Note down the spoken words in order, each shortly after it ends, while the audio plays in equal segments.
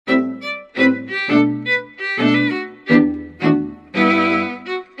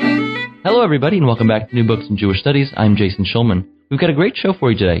Hello, everybody, and welcome back to New Books in Jewish Studies. I'm Jason Schulman. We've got a great show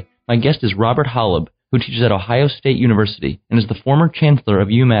for you today. My guest is Robert Holub, who teaches at Ohio State University and is the former chancellor of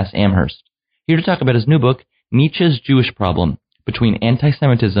UMass Amherst. Here to talk about his new book, Nietzsche's Jewish Problem, Between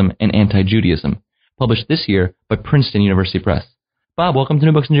Anti-Semitism and Anti-Judaism, published this year by Princeton University Press. Bob, welcome to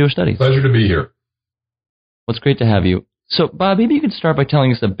New Books in Jewish Studies. Pleasure to be here. Well, it's great to have you. So, Bob, maybe you could start by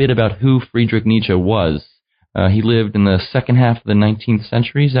telling us a bit about who Friedrich Nietzsche was. He lived in the second half of the 19th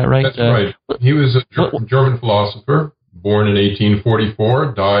century, is that right? That's right. He was a German philosopher, born in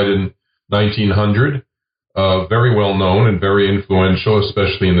 1844, died in 1900, very well known and very influential,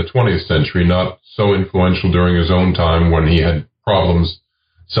 especially in the 20th century, not so influential during his own time when he had problems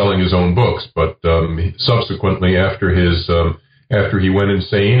selling his own books, but subsequently after he went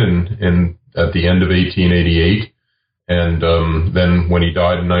insane and at the end of 1888, and then when he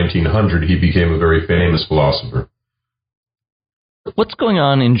died in 1900, he became a very famous philosopher. What's going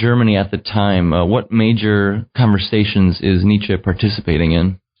on in Germany at the time? What major conversations is Nietzsche participating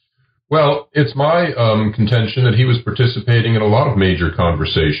in? Well, it's my contention that he was participating in a lot of major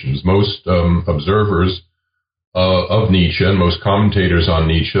conversations. Most observers of Nietzsche and most commentators on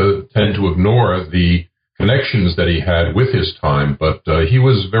Nietzsche tend to ignore the connections that he had with his time, but he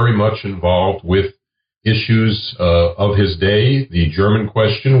was very much involved with issues of his day, the German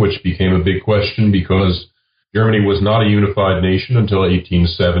question, which became a big question because Germany was not a unified nation until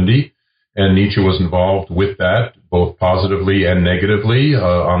 1870, and Nietzsche was involved with that, both positively and negatively,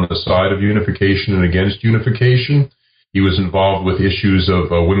 on the side of unification and against unification. He was involved with issues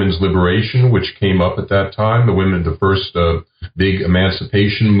of women's liberation, which came up at that time. The first big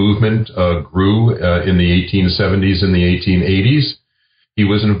emancipation movement grew in the 1870s and the 1880s. He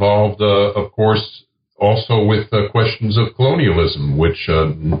was involved, of course, also with questions of colonialism, which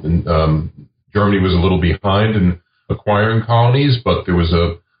Germany was a little behind in acquiring colonies, but there was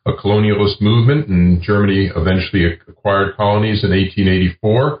a colonialist movement, and Germany eventually acquired colonies in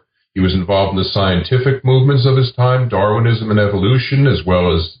 1884. He was involved in the scientific movements of his time, Darwinism and evolution, as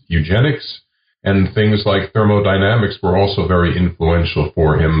well as eugenics, and things like thermodynamics were also very influential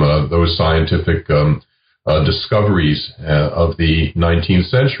for him, those scientific discoveries of the 19th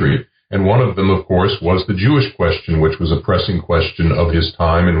century. And one of them, of course, was the Jewish question, which was a pressing question of his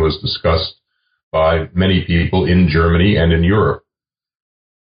time and was discussed by many people in Germany and in Europe.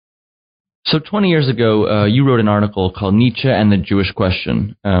 So 20 years ago, you wrote an article called Nietzsche and the Jewish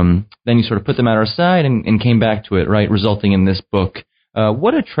Question. Then you sort of put the matter aside and came back to it, right, resulting in this book.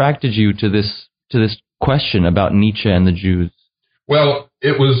 What attracted you to this question about Nietzsche and the Jews? Well,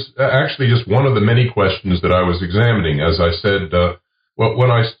 it was actually just one of the many questions that I was examining. As I said,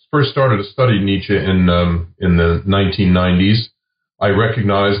 when I first started to study Nietzsche in the 1990s, I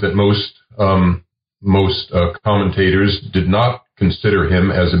recognized that most commentators did not consider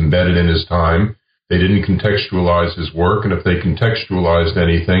him as embedded in his time. They didn't contextualize his work, and if they contextualized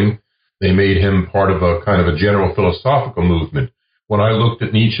anything, they made him part of a kind of a general philosophical movement. When I looked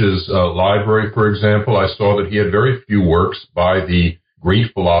at Nietzsche's library, for example, I saw that he had very few works by the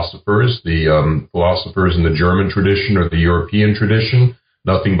great philosophers, the philosophers in the German tradition or the European tradition,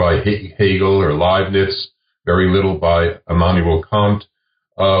 nothing by Hegel or Leibniz, very little by Immanuel Kant,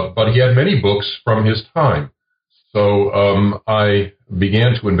 but he had many books from his time. So I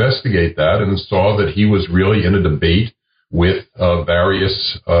began to investigate that and saw that he was really in a debate with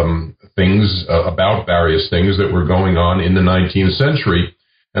various things, about various things that were going on in the 19th century,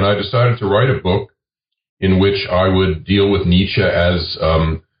 and I decided to write a book in which I would deal with Nietzsche as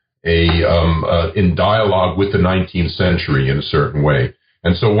in dialogue with the 19th century in a certain way.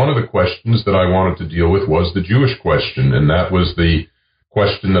 And so one of the questions that I wanted to deal with was the Jewish question, and that was the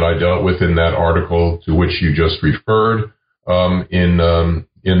question that I dealt with in that article to which you just referred in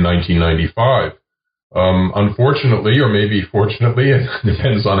 1995. Unfortunately, or maybe fortunately, it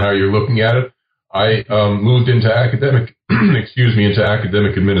depends on how you're looking at it, I moved into academic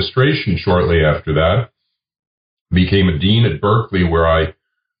administration shortly after that. Became a dean at Berkeley, where I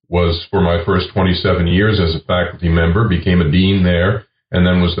was for my first 27 years as a faculty member, became a dean there, and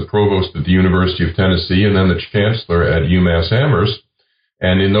then was the provost at the University of Tennessee, and then the chancellor at UMass Amherst.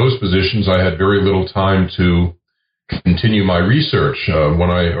 And in those positions, I had very little time to continue my research. When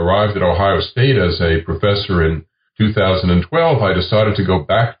I arrived at Ohio State as a professor in 2012, I decided to go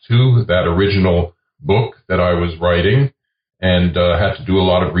back to that original book that I was writing, and had to do a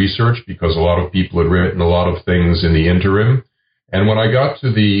lot of research because a lot of people had written a lot of things in the interim. And when I got to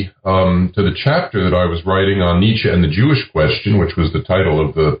the chapter that I was writing on Nietzsche and the Jewish Question, which was the title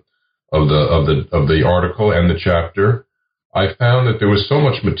of the article and the chapter, I found that there was so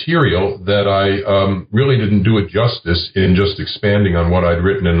much material that I really didn't do it justice in just expanding on what I'd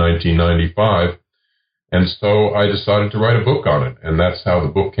written in 1995. And so I decided to write a book on it, and that's how the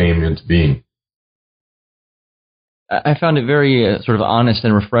book came into being. I found it very sort of honest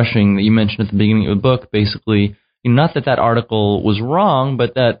and refreshing that you mentioned at the beginning of the book, basically, not that article was wrong,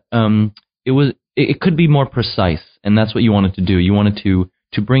 but that it could be more precise, and that's what you wanted to do. You wanted to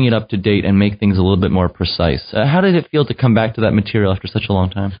bring it up to date and make things a little bit more precise. How did it feel to come back to that material after such a long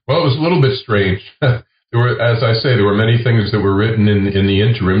time? Well, it was a little bit strange. As I say, there were many things that were written in the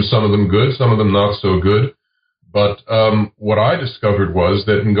interim, some of them good, some of them not so good. But what I discovered was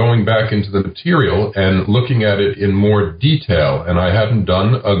that in going back into the material and looking at it in more detail, and I hadn't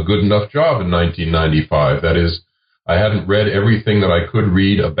done a good enough job in 1995. That is, I hadn't read everything that I could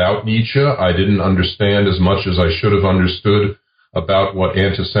read about Nietzsche. I didn't understand as much as I should have understood about what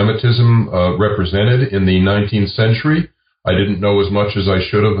anti-Semitism represented in the 19th century. I didn't know as much as I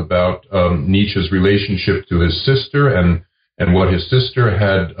should have about Nietzsche's relationship to his sister and what his sister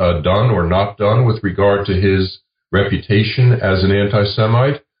had done or not done with regard to his reputation as an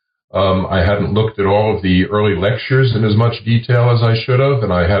anti-Semite. I hadn't looked at all of the early lectures in as much detail as I should have,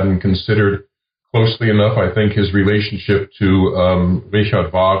 and I hadn't considered closely enough, I think, his relationship to Richard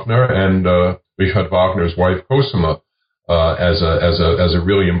Wagner and Richard Wagner's wife Cosima as a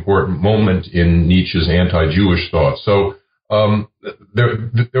really important moment in Nietzsche's anti-Jewish thought. So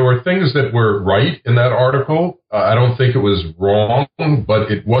there were things that were right in that article. I don't think it was wrong, but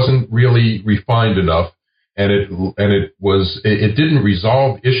it wasn't really refined enough, and it didn't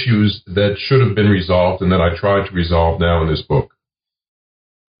resolve issues that should have been resolved and that I tried to resolve now in this book.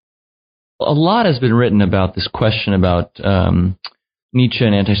 A lot has been written about this question about Nietzsche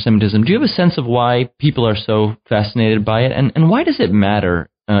and anti-Semitism. Do you have a sense of why people are so fascinated by it, and why does it matter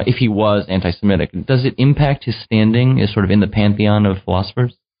if he was anti-Semitic? Does it impact his standing as sort of in the pantheon of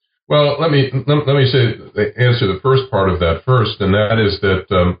philosophers? Well, let me answer the first part of that first, and that is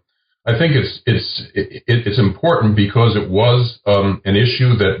that I think it's important because it was an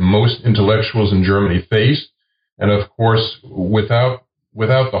issue that most intellectuals in Germany faced, and of course, without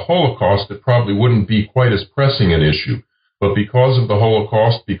the Holocaust, it probably wouldn't be quite as pressing an issue. But because of the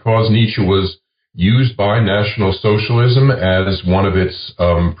Holocaust, because Nietzsche was used by National Socialism as one of its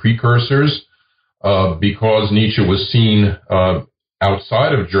precursors, because Nietzsche was seen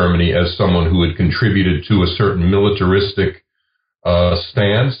outside of Germany as someone who had contributed to a certain militaristic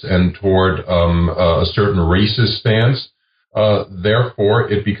stance and toward a certain racist stance.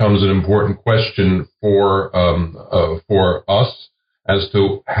 Therefore, it becomes an important question for us as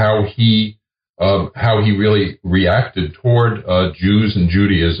to how he really reacted toward Jews and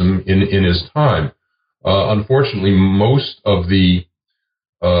Judaism in his time. Unfortunately, most of the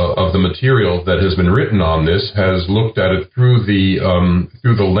material that has been written on this has looked at it through the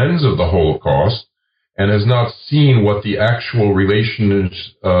lens of the Holocaust and has not seen what the actual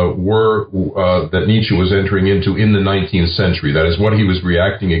relations were that Nietzsche was entering into in the 19th century. That is, what he was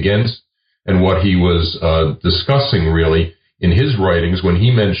reacting against and what he was discussing, really, in his writings when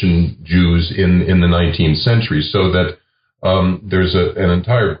he mentioned Jews in the 19th century. So that there's an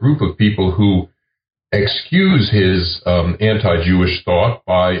entire group of people who excuse his anti-Jewish thought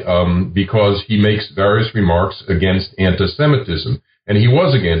because he makes various remarks against anti-Semitism. And he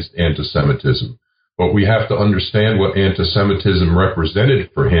was against anti-Semitism. But we have to understand what anti-Semitism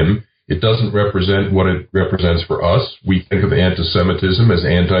represented for him. It doesn't represent what it represents for us. We think of anti-Semitism as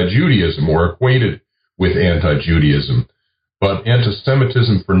anti-Judaism or equated with anti-Judaism. But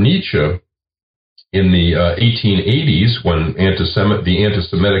anti-Semitism for Nietzsche in the 1880s, when the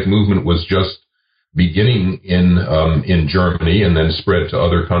anti-Semitic movement was just beginning in Germany and then spread to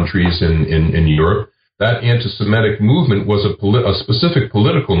other countries in Europe, that anti-Semitic movement was a specific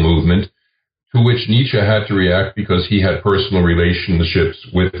political movement to which Nietzsche had to react because he had personal relationships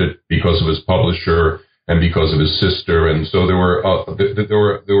with it because of his publisher and because of his sister. And so there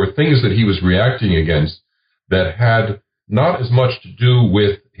were things that he was reacting against that had not as much to do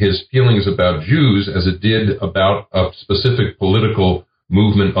with his feelings about Jews as it did about a specific political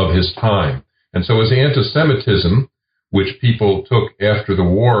movement of his time. And so his anti-Semitism, which people took after the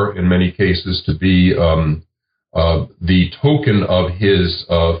war in many cases to be the token of his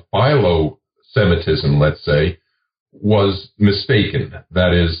philo-Semitism, let's say, was mistaken.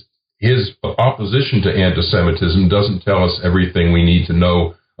 That is, his opposition to anti-Semitism doesn't tell us everything we need to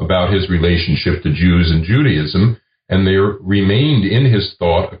know about his relationship to Jews and Judaism. And there remained in his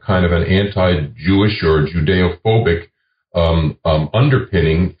thought a kind of an anti-Jewish or Judeo-phobic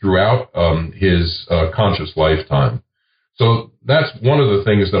underpinning throughout his conscious lifetime. So that's one of the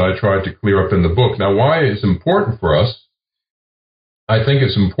things that I tried to clear up in the book. Now, why it's important for us I think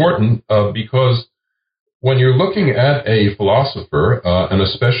it's important because when you're looking at a philosopher, and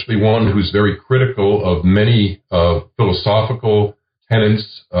especially one who's very critical of many philosophical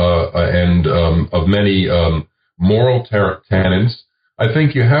tenets and of many moral tenets, I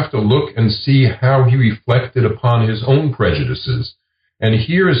think you have to look and see how he reflected upon his own prejudices. And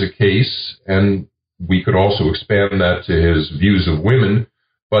here is a case, and we could also expand that to his views of women,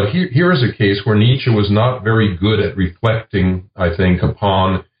 but here is a case where Nietzsche was not very good at reflecting, I think,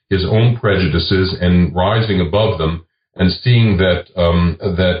 upon his own prejudices and rising above them and seeing that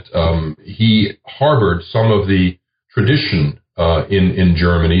he harbored some of the tradition in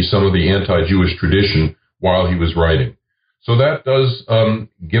Germany, some of the anti-Jewish tradition while he was writing. So that does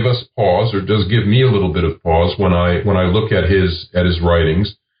give us pause, or does give me a little bit of pause when I look at his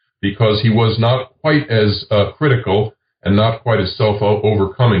writings, because he was not quite as critical and not quite as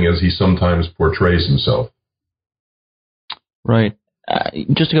self-overcoming as he sometimes portrays himself. Right.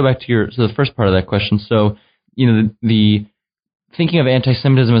 Just to go back to the first part of that question. So, the thinking of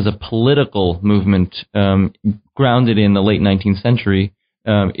anti-Semitism as a political movement grounded in the late 19th century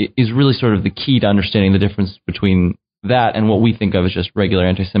is really sort of the key to understanding the difference between that and what we think of as just regular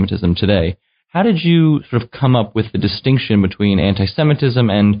anti-Semitism today. How did you sort of come up with the distinction between anti-Semitism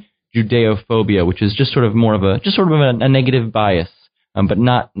and Judeophobia, which is just sort of a negative bias, but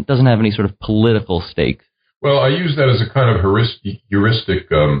doesn't have any sort of political stake? Well, I use that as a kind of heuristic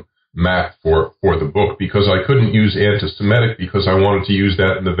map for the book, because I couldn't use anti-Semitic because I wanted to use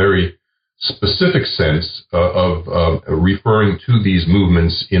that in the very specific sense of referring to these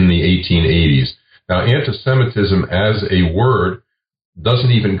movements in the 1880s. Now, anti-Semitism as a word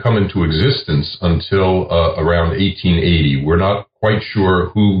doesn't even come into existence until around 1880. We're not quite sure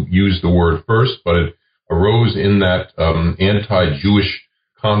who used the word first, but it arose in that anti-Jewish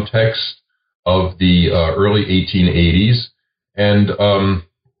context of the early 1880s, and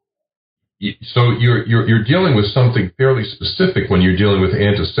so you're dealing with something fairly specific when you're dealing with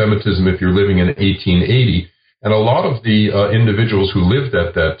anti-Semitism if you're living in 1880, and a lot of the individuals who lived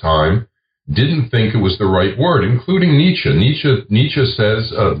at that time didn't think it was the right word, including Nietzsche. Nietzsche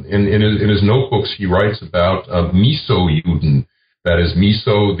says in his notebooks he writes about Miso-Juden, that is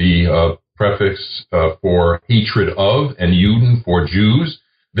Miso, the prefix for hatred of, and Juden for Jews.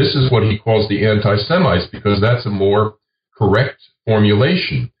 This is what he calls the anti-Semites, because that's a more correct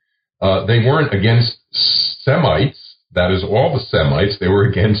formulation. They weren't against Semites, that is all the Semites, they were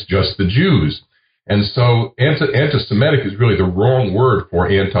against just the Jews. And so anti-Semitic is really the wrong word for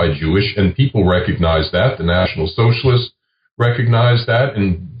anti-Jewish, and people recognize that. The National Socialists recognized that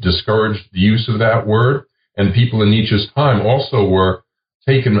and discouraged the use of that word, and people in Nietzsche's time also were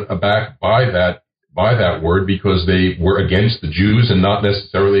taken aback by that word because they were against the Jews and not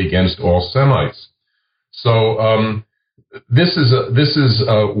necessarily against all Semites. So this is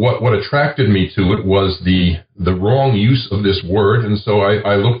what attracted me to it was the wrong use of this word, and so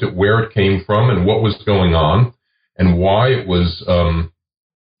I looked at where it came from and what was going on and why it was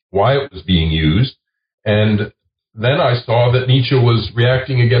being used, and then I saw that Nietzsche was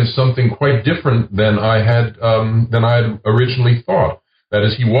reacting against something quite different than I had originally thought. That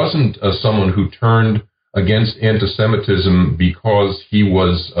is, he wasn't someone who turned against anti-Semitism because he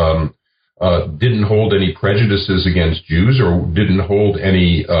was didn't hold any prejudices against Jews, or didn't adhere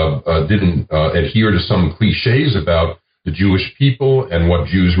to some cliches about the Jewish people and what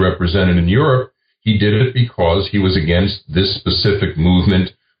Jews represented in Europe. He did it because he was against this specific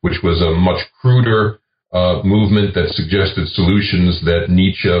movement, which was a much cruder movement that suggested solutions that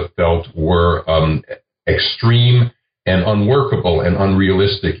Nietzsche felt were extreme and unworkable and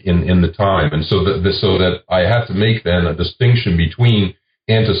unrealistic in the time. And so that I had to make then a distinction between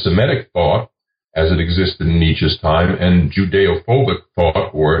anti-Semitic thought, as it existed in Nietzsche's time, and Judeophobic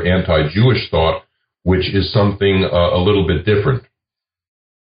thought, or anti-Jewish thought, which is something a little bit different.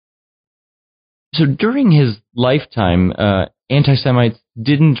 So during his lifetime, anti-Semites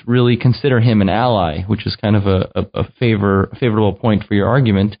didn't really consider him an ally, which is kind of a favorable point for your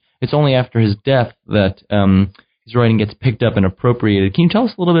argument. It's only after his death that his writing gets picked up and appropriated. Can you tell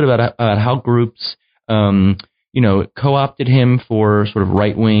us a little bit about how groups co-opted him for sort of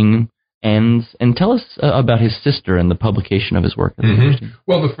right-wing ends, and tell us about his sister and the publication of his work? Mm-hmm.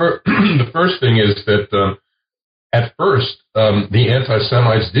 Well, the first thing is that at first the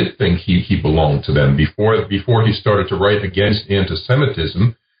anti-Semites did think he belonged to them. Before he started to write against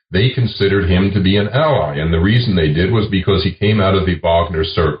anti-Semitism, they considered him to be an ally, and the reason they did was because he came out of the Wagner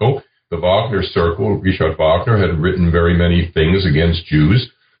Circle. The Wagner Circle, Richard Wagner had written very many things against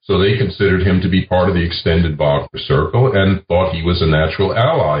Jews, so they considered him to be part of the extended Wagner Circle and thought he was a natural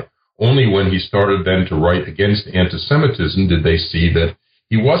ally. Only when he started then to write against anti-Semitism did they see that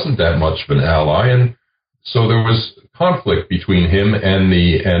he wasn't that much of an ally, and so there was conflict between him and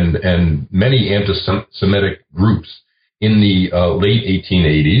many anti-Semitic groups in the late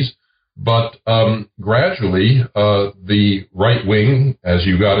 1880s. But gradually, the right wing, as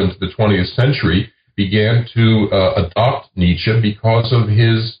you got into the 20th century, began to adopt Nietzsche because of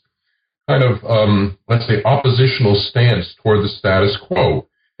his kind of, let's say, oppositional stance toward the status quo.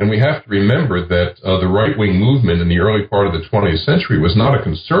 And we have to remember that the right-wing movement in the early part of the 20th century was not a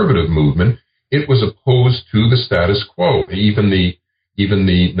conservative movement. It was opposed to the status quo. Even the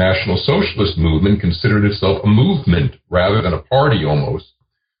National Socialist movement considered itself a movement rather than a party almost.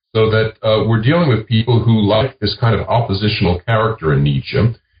 So that we're dealing with people who like this kind of oppositional character in Nietzsche.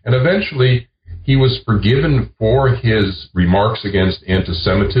 And eventually, he was forgiven for his remarks against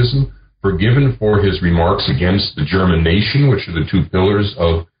anti-Semitism, forgiven for his remarks against the German nation, which are the two pillars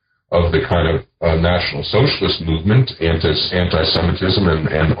of the kind of National Socialist movement, anti-Semitism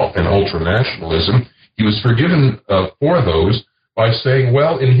and ultranationalism. He was forgiven for those by saying,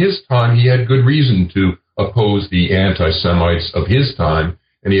 well, in his time, he had good reason to oppose the anti-Semites of his time,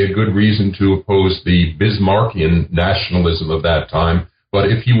 and he had good reason to oppose the Bismarckian nationalism of that time. But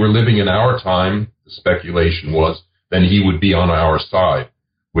if he were living in our time, the speculation was, then he would be on our side,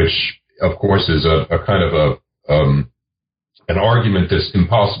 which, of course, is a kind of an argument that's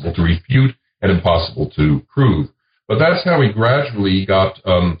impossible to refute and impossible to prove. But that's how he gradually got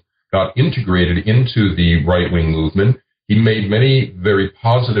integrated into the right-wing movement. He made many very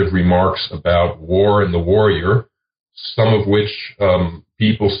positive remarks about war and the warrior, some of which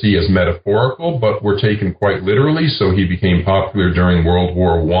people see as metaphorical, but were taken quite literally. So he became popular during World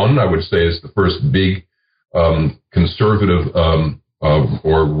War I would say, as the first big conservative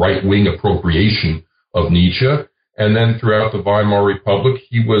or right-wing appropriation of Nietzsche. And then throughout the Weimar Republic,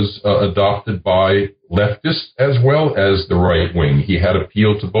 he was adopted by leftists as well as the right wing. He had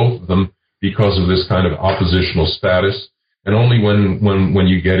appeal to both of them because of this kind of oppositional status. And only when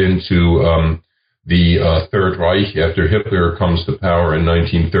you get into the Third Reich, after Hitler comes to power in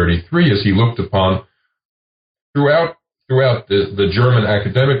 1933, is he looked upon throughout the German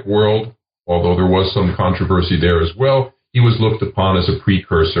academic world, although there was some controversy there as well, he was looked upon as a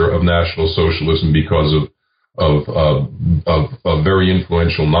precursor of National Socialism because of very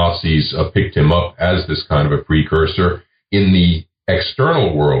influential Nazis picked him up as this kind of a precursor. In the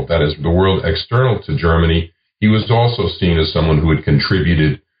external world, that is, the world external to Germany, he was also seen as someone who had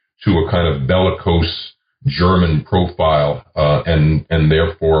contributed to a kind of bellicose German profile, and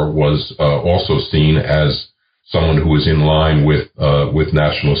therefore was also seen as someone who was in line with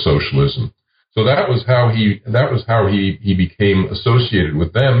National Socialism. So that was how he became associated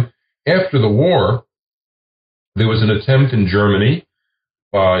with them. After the war, there was an attempt in Germany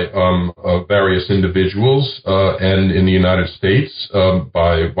by various individuals and in the United States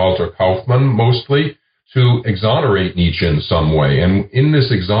by Walter Kaufmann mostly to exonerate Nietzsche in some way. And in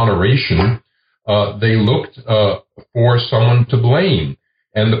this exoneration, they looked for someone to blame.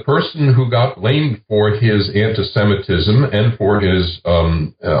 And the person who got blamed for his anti-Semitism and for his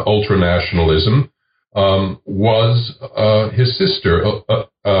ultranationalism was his sister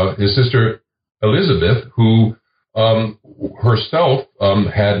Elizabeth, who herself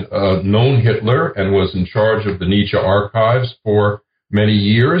had known Hitler and was in charge of the Nietzsche archives for many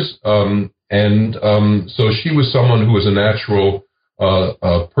years. So she was someone who was a natural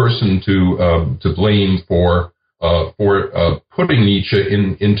person to blame for putting Nietzsche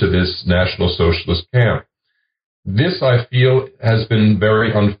into this National Socialist camp. This, I feel, has been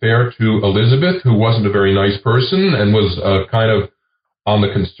very unfair to Elizabeth, who wasn't a very nice person and was kind of on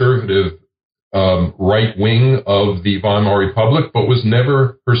the conservative right wing of the Weimar Republic, but was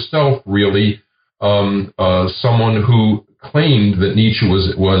never herself really someone who claimed that Nietzsche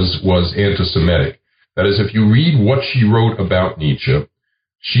was anti-Semitic. That is, if you read what she wrote about Nietzsche,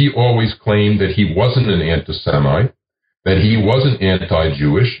 she always claimed that he wasn't an anti-Semite, that he wasn't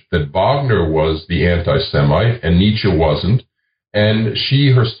anti-Jewish, that Wagner was the anti-Semite and Nietzsche wasn't. And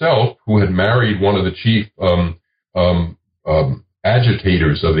she herself, who had married one of the chief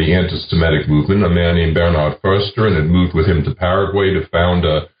agitators of the anti-Semitic movement, a man named Bernhard Förster, and had moved with him to Paraguay to found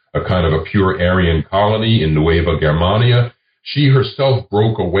a kind of a pure Aryan colony in Nueva Germania, she herself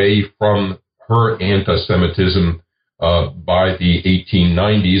broke away from her anti-Semitism by the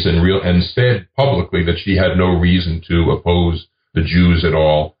 1890s and said publicly that she had no reason to oppose the Jews at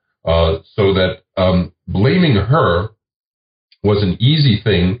all. So that blaming her was an easy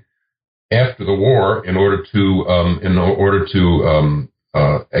thing after the war in order to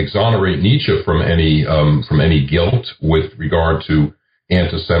exonerate Nietzsche from any guilt with regard to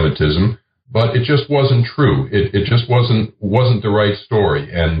anti-Semitism, but it just wasn't true. It just wasn't the right story.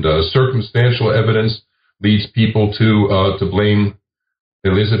 And circumstantial evidence leads people to blame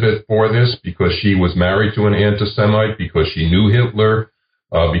Elizabeth for this, because she was married to an anti-Semite, because she knew Hitler,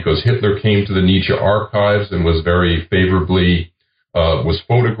 because Hitler came to the Nietzsche archives and was very favorably was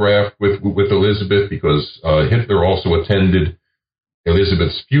photographed with Elizabeth, because Hitler also attended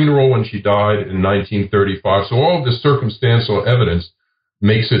Elizabeth's funeral when she died in 1935. So all of this circumstantial evidence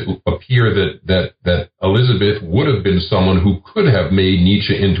makes it appear that Elizabeth would have been someone who could have made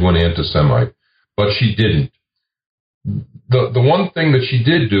Nietzsche into an anti-Semite, but she didn't. The one thing that she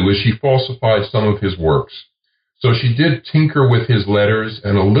did do is she falsified some of his works. So she did tinker with his letters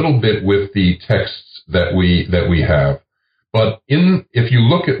and a little bit with the texts that we have. But if you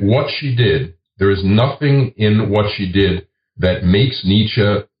look at what she did, there is nothing in what she did that makes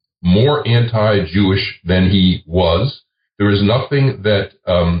Nietzsche more anti-Jewish than he was. There is nothing that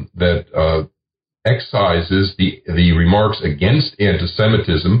excises the remarks against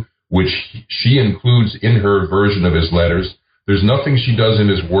anti-Semitism, which she includes in her version of his letters. There's nothing she does in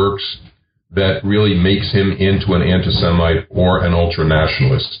his works that really makes him into an anti-Semite or an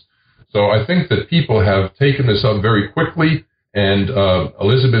ultranationalist. So I think that people have taken this up very quickly, and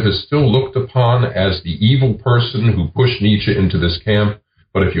Elizabeth is still looked upon as the evil person who pushed Nietzsche into this camp.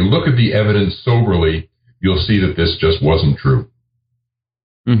 But if you look at the evidence soberly, you'll see that this just wasn't true.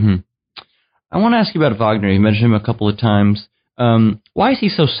 Mm-hmm. I want to ask you about Wagner. You mentioned him a couple of times. Why is he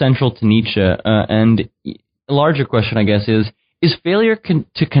so central to Nietzsche? And a larger question, I guess, is failure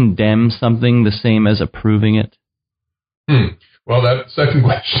to condemn something the same as approving it? Well, that second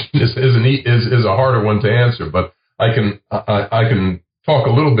question is a harder one to answer, but I can talk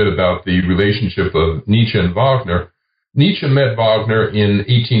a little bit about the relationship of Nietzsche and Wagner. Nietzsche met Wagner in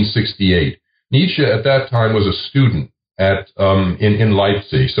 1868. Nietzsche at that time was a student in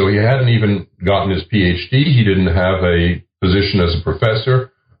Leipzig, so he hadn't even gotten his PhD. He didn't have a position as a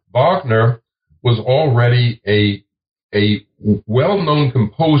professor. Wagner was already a well-known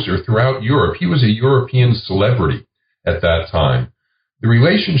composer throughout Europe. He was a European celebrity at that time. The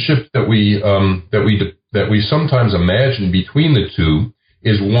relationship that we sometimes imagine between the two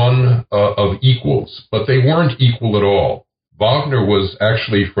is one of equals, but they weren't equal at all. Wagner was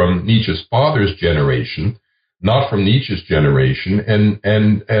actually from Nietzsche's father's generation, not from Nietzsche's generation. And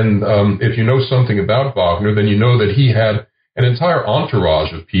if you know something about Wagner, then you know that he had an entire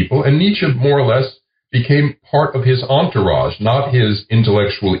entourage of people, and Nietzsche more or less became part of his entourage, not his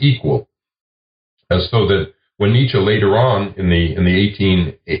intellectual equal. As so that when Nietzsche later on in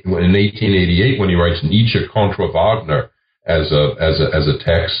 1888, when he writes Nietzsche contra Wagner as a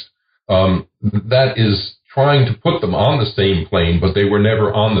text, that is trying to put them on the same plane, but they were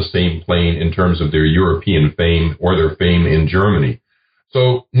never on the same plane in terms of their European fame or their fame in Germany.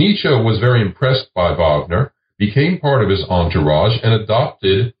 So Nietzsche was very impressed by Wagner, became part of his entourage, and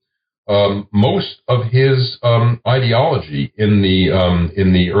adopted most of his ideology in the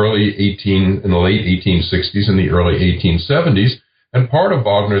late 1860s and the early 1870s. And part of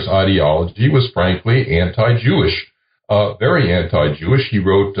Wagner's ideology was frankly anti-Jewish. Very anti-Jewish. He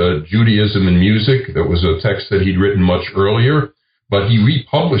wrote Judaism in Music. That was a text that he'd written much earlier, but he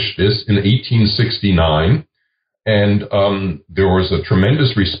republished this in 1869, and there was a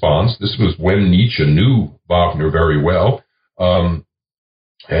tremendous response. This was when Nietzsche knew Wagner very well,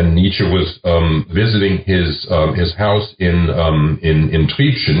 and Nietzsche was visiting his house in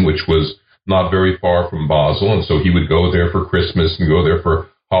Triebschen, which was not very far from Basel, and so he would go there for Christmas and go there for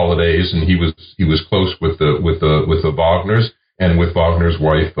holidays, and he was close with the Wagners and with Wagner's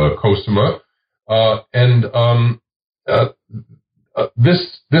wife Cosima,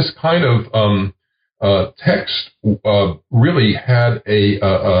 this kind of text really had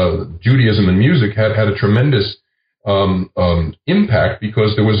Judaism and Music had a tremendous impact,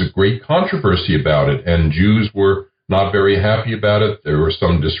 because there was a great controversy about it, and Jews were not very happy about it. There was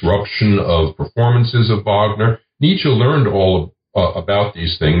some disruption of performances of Wagner. Nietzsche learned all about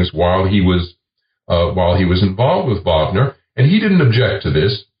these things while he was involved with Wagner, and he didn't object to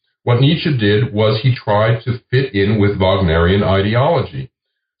this. What Nietzsche did was he tried to fit in with Wagnerian ideology.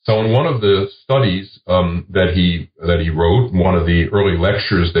 So in one of the studies that he wrote, one of the early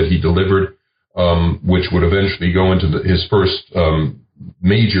lectures that he delivered, which would eventually go into his first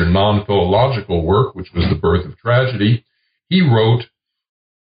major non-philological work, which was The Birth of Tragedy, he wrote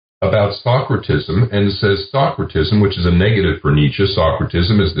about Socratism, and says Socratism, which is a negative for Nietzsche.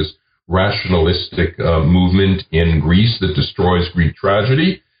 Socratism is this rationalistic movement in Greece that destroys Greek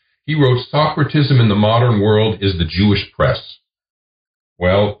tragedy. He wrote, Socratism in the modern world is the Jewish press.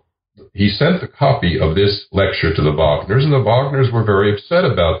 Well, he sent the copy of this lecture to the Wagners, and the Wagners were very upset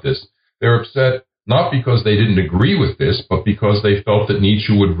about this. They're upset not because they didn't agree with this, but because they felt that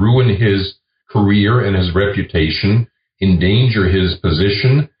Nietzsche would ruin his career and his reputation, endanger his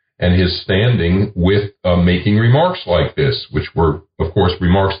position and his standing with making remarks like this, which were, of course,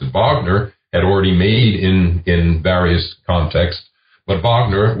 remarks that Wagner had already made in various contexts. But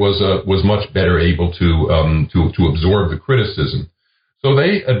Wagner was much better able to absorb the criticism. So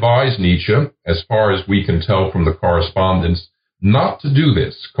they advised Nietzsche, as far as we can tell from the correspondence, not to do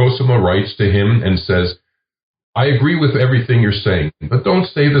this. Cosima writes to him and says, I agree with everything you're saying, but don't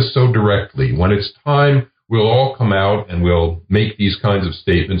say this so directly. When it's time, we'll all come out and we'll make these kinds of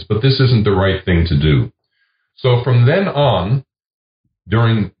statements, but this isn't the right thing to do. So from then on,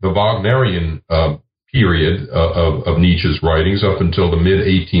 during the Wagnerian period of Nietzsche's writings up until the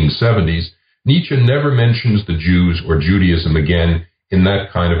mid-1870s, Nietzsche never mentions the Jews or Judaism again in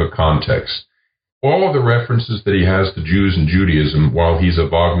that kind of a context. All of the references that he has to Jews and Judaism while he's a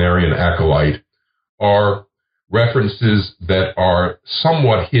Wagnerian acolyte are references that are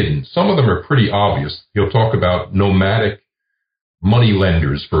somewhat hidden. Some of them are pretty obvious. He'll talk about nomadic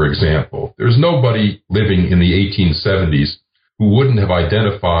moneylenders, for example. There's nobody living in the 1870s who wouldn't have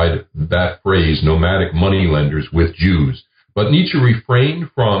identified that phrase, nomadic moneylenders, with Jews. But Nietzsche refrained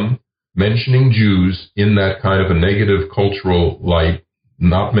from mentioning Jews in that kind of a negative cultural light,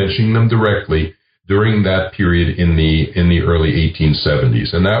 not mentioning them directly during that period in the early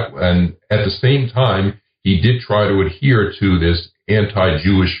 1870s. And at the same time, he did try to adhere to this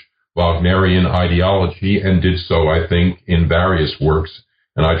anti-Jewish Wagnerian ideology and did so, I think, in various works.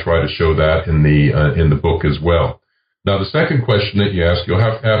 And I try to show that in the book as well. Now, the second question that you ask, you'll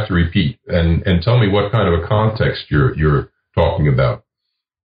have to repeat and tell me what kind of a context you're talking about.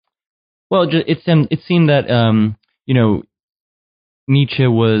 Well, it seemed that Nietzsche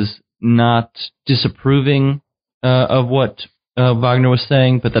was not disapproving of what Wagner was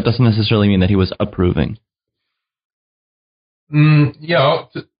saying, but that doesn't necessarily mean that he was approving. Yeah,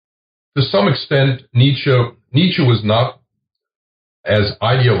 to some extent, Nietzsche was not as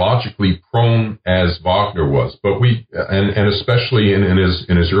ideologically prone as Wagner was, but and especially in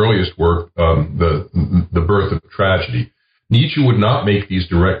his earliest work, the Birth of Tragedy, Nietzsche would not make these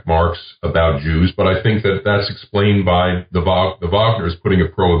direct marks about Jews, but I think that that's explained by the Wagners putting a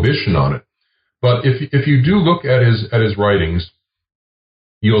prohibition on it. But if you do look at his writings,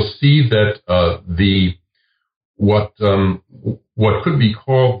 you'll see that what could be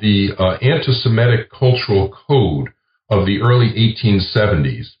called the anti-Semitic cultural code of the early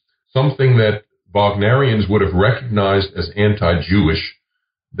 1870s, something that Wagnerians would have recognized as anti-Jewish,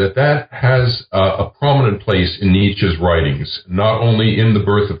 that has a prominent place in Nietzsche's writings, not only in The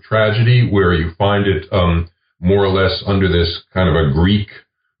Birth of Tragedy, where you find it more or less under this kind of a Greek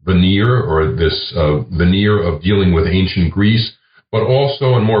veneer, or this veneer of dealing with ancient Greece, but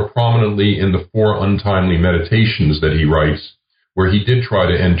also and more prominently in the Four Untimely Meditations that he writes, where he did try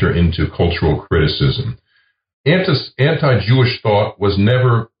to enter into cultural criticism. Anti-Jewish thought was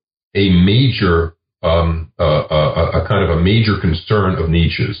never a major, a kind of a major concern of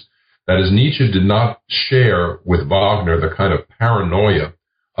Nietzsche's. That is, Nietzsche did not share with Wagner the kind of paranoia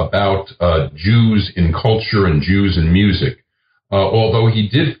about Jews in culture and Jews in music, although he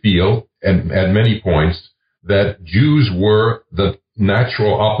did feel, at many points, that Jews were the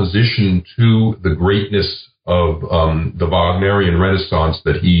natural opposition to the greatness of the Wagnerian Renaissance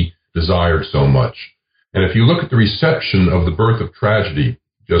that he desired so much. And if you look at the reception of The Birth of Tragedy,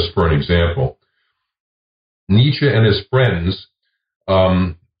 just for an example, Nietzsche and his friends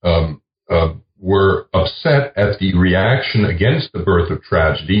were upset at the reaction against The Birth of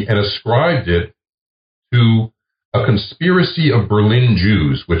Tragedy and ascribed it to a conspiracy of Berlin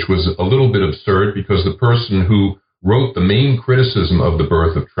Jews, which was a little bit absurd because the person who wrote the main criticism of The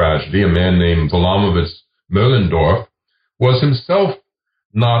Birth of Tragedy, a man named Wilhelmovitz Moellendorff, was himself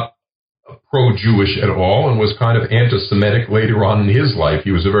not pro-Jewish at all and was kind of anti-Semitic later on in his life.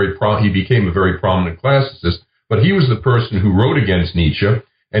 He was he became a very prominent classicist, but he was the person who wrote against Nietzsche,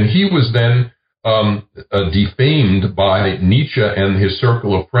 and he was then defamed by Nietzsche and his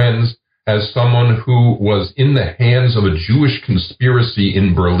circle of friends as someone who was in the hands of a Jewish conspiracy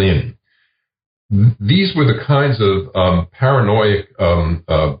in Berlin. These were the kinds of paranoid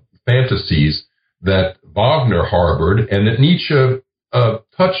fantasies that Wagner harbored and that Nietzsche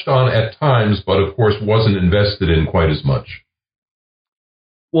touched on at times, but of course wasn't invested in quite as much.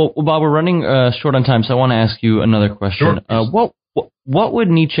 Well, Bob, we're running short on time, so I want to ask you another question. Sure. What would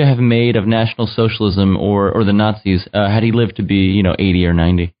Nietzsche have made of National Socialism or the Nazis had he lived to be, 80 or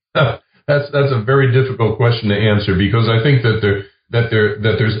 90? That's a very difficult question to answer, because I think that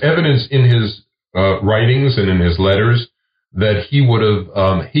there's evidence in his writings and in his letters that he would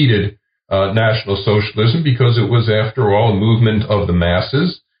have hated National Socialism because it was, after all, a movement of the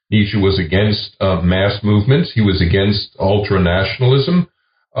masses. Nietzsche was against mass movements. He was against ultranationalism.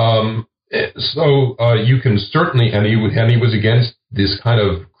 So you can certainly, and he was against this kind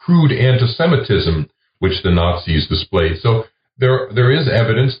of crude anti-Semitism which the Nazis displayed. So there is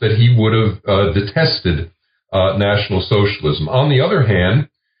evidence that he would have detested National Socialism. On the other hand,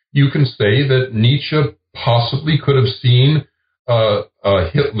 you can say that Nietzsche possibly could have seen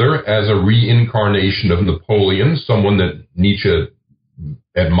Hitler as a reincarnation of Napoleon, someone that Nietzsche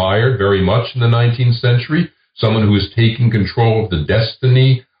admired very much in the 19th century, someone who was taking control of the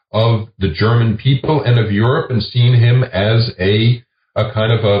destiny of the German people and of Europe, and seen him as a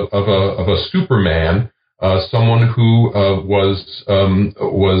kind of a Superman, someone who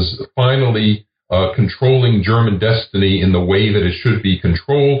was finally controlling German destiny in the way that it should be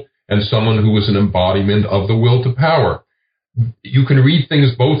controlled, and someone who was an embodiment of the will to power. You can read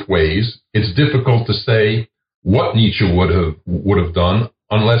things both ways. It's difficult to say what Nietzsche would have done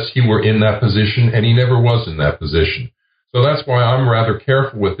unless he were in that position, and he never was in that position. So that's why I'm rather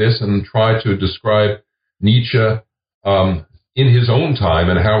careful with this and try to describe Nietzsche in his own time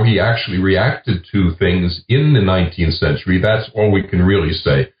and how he actually reacted to things in the 19th century. That's all we can really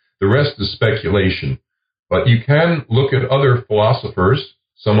say. The rest is speculation. But you can look at other philosophers,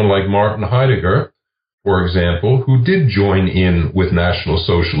 someone like Martin Heidegger, for example, who did join in with National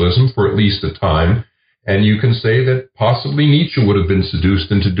Socialism for at least a time, and you can say that possibly Nietzsche would have been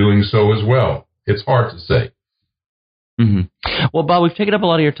seduced into doing so as well. It's hard to say. Mm-hmm. Well, Bob, we've taken up a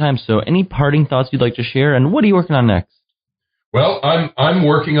lot of your time, so any parting thoughts you'd like to share, and what are you working on next? Well, I'm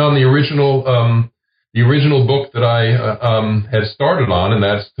working on the original book that I had started on, and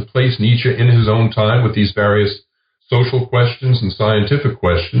that's to place Nietzsche in his own time with these various social questions and scientific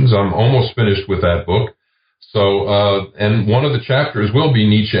questions. I'm almost finished with that book. So, and one of the chapters will be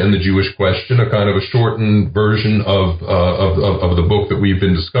Nietzsche and the Jewish question, a kind of a shortened version of the book that we've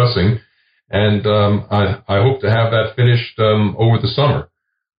been discussing. And I hope to have that finished over the summer.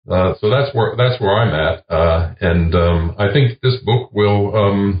 So that's where I'm at. And I think this book will,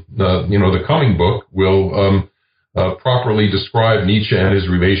 the coming book will properly describe Nietzsche and his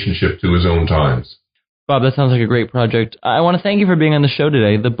relationship to his own times. Bob, that sounds like a great project. I want to thank you for being on the show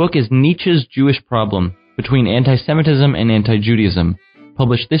today. The book is Nietzsche's Jewish Problem, Between Anti-Semitism and Anti-Judaism,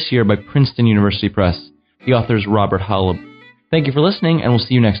 published this year by Princeton University Press. The author is Robert Holub. Thank you for listening, and we'll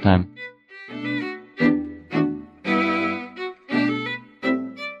see you next time.